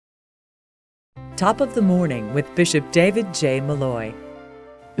Top of the Morning with Bishop David J. Malloy.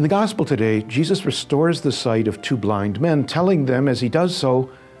 In the Gospel today, Jesus restores the sight of two blind men, telling them as he does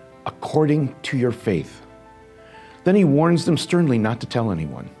so, according to your faith. Then he warns them sternly not to tell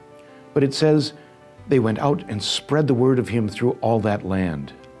anyone. But it says, they went out and spread the word of him through all that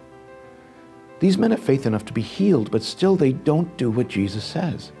land. These men have faith enough to be healed, but still they don't do what Jesus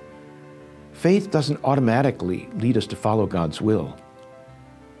says. Faith doesn't automatically lead us to follow God's will.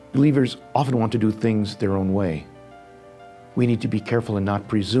 Believers often want to do things their own way. We need to be careful and not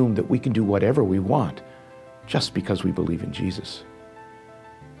presume that we can do whatever we want just because we believe in Jesus.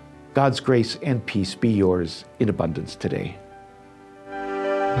 God's grace and peace be yours in abundance today.